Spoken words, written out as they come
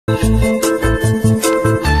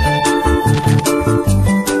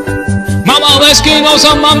King of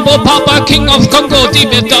some mambo, Papa, king of Congo. Deep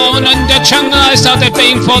down in the jungle, I started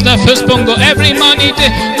paying for the first bongo. Every money they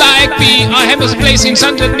like me, I have a place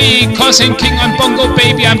inside me. Causing king on bongo,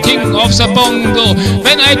 baby, I'm king of the bongo.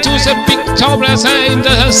 When I do the big towers in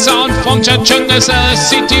the sound from the jungle, the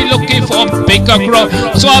city looking for bigger growth.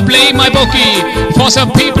 So I play my boogie for the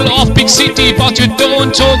people of big city. But you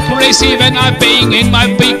don't talk crazy when I'm paying in my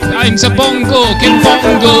big, I'm the bongo, king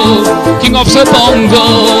of the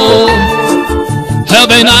bongo.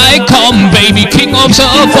 When I come, baby, king of the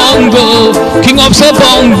bongo, king of the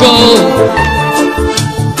bongo.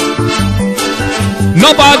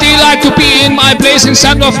 Nobody like to be in my place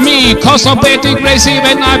instead of me. Cause I'm betting crazy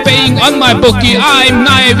when I'm paying on my bookie. I'm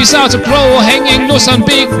naive without a crow, hanging loose on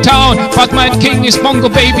big town. But my king is bongo,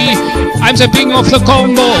 baby. I'm the king of the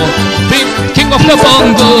Congo, big king of the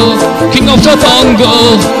bongo, king of the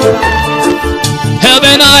bongo.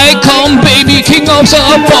 When I come, baby, king of the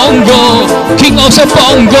bongo, king of the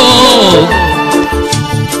bongo.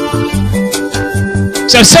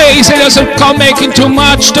 They say doesn't come making too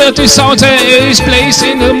much dirty sounds. There is place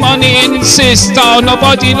in the money in this town.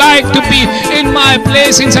 Nobody like to be in my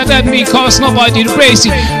place inside that because nobody crazy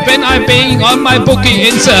when I'm paying on my bookie.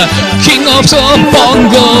 It's the king of the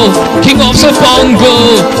bongo, king of the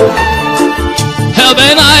bongo.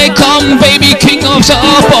 When I come, baby, king of the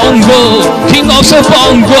bongo, king of the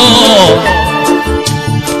bongo.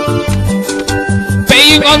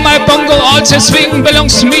 Paying on my bongo, all the swing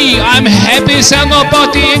belongs to me. I'm happy, so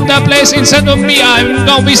nobody in the place inside of me. I'm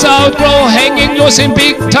not without grow, hanging loose in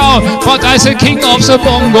big town. But I'm the king of the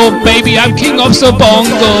bongo, baby, I'm king of the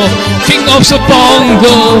bongo, king of the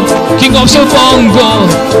bongo, king of the bongo.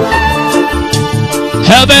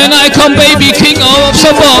 When I come, baby, king of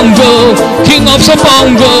the bongo, king of the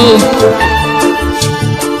bongo.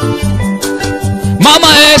 Mama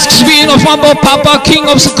asks me of mambo, Papa, king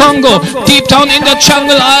of the Congo. Deep down in the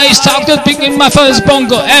jungle, I started picking my first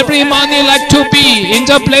bongo. Every money like to be in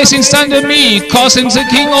the place inside of me. Cause I'm the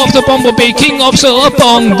king of the bongo, be king of the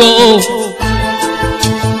bongo.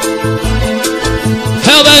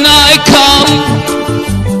 When I come,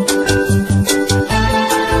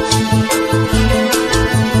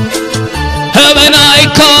 when I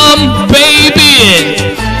come, baby.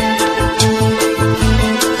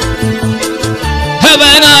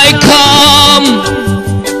 When I come,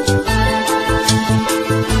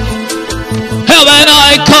 when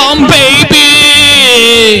I come, baby.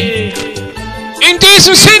 In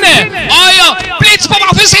diesem Sinne, euer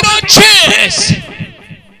Blitzpapa für Sie und tschüss.